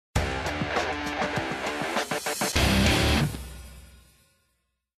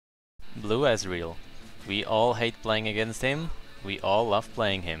Blue Ezreal. We all hate playing against him, we all love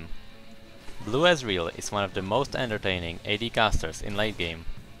playing him. Blue Ezreal is one of the most entertaining AD casters in late game.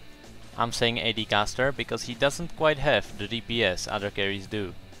 I'm saying AD caster because he doesn't quite have the DPS other carries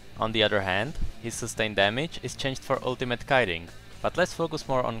do. On the other hand, his sustained damage is changed for ultimate kiting, but let's focus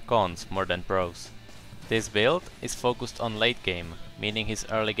more on cons more than pros. This build is focused on late game, meaning his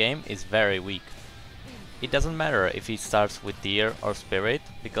early game is very weak. It doesn't matter if he starts with Tear or Spirit,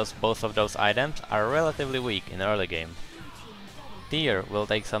 because both of those items are relatively weak in early game. Tear will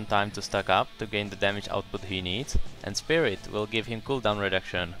take some time to stack up to gain the damage output he needs, and Spirit will give him cooldown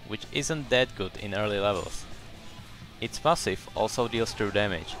reduction, which isn't that good in early levels. Its passive also deals true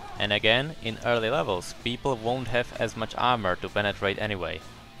damage, and again, in early levels people won't have as much armor to penetrate anyway.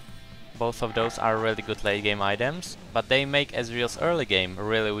 Both of those are really good late game items, but they make Ezreal's early game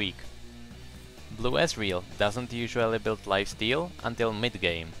really weak. Blue Ezreal doesn't usually build lifesteal until mid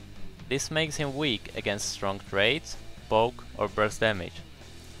game. This makes him weak against strong trades, poke or burst damage.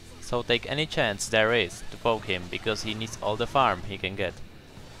 So take any chance there is to poke him because he needs all the farm he can get.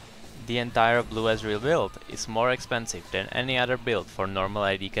 The entire Blue Ezreal build is more expensive than any other build for normal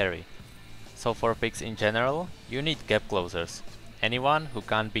AD carry. So for picks in general, you need gap closers, anyone who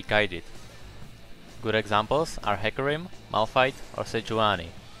can't be kited. Good examples are Hecarim, Malphite or Sejuani.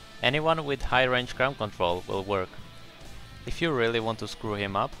 Anyone with high range crown control will work. If you really want to screw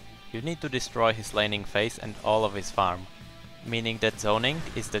him up, you need to destroy his laning phase and all of his farm, meaning that zoning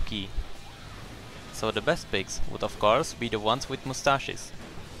is the key. So the best picks would of course be the ones with mustaches.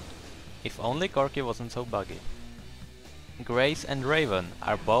 If only Corki wasn't so buggy. Grace and Raven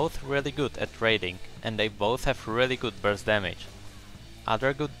are both really good at trading, and they both have really good burst damage.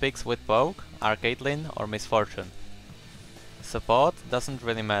 Other good picks with poke are Caitlyn or Misfortune. Support doesn't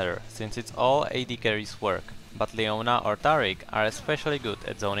really matter, since it's all AD carries work, but Leona or Taric are especially good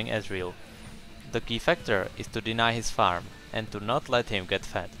at zoning Ezreal. The key factor is to deny his farm, and to not let him get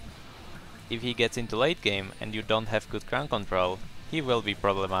fed. If he gets into late game and you don't have good crown control, he will be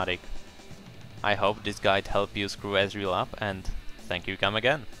problematic. I hope this guide helped you screw Ezreal up, and thank you, come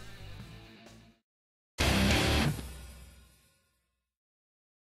again!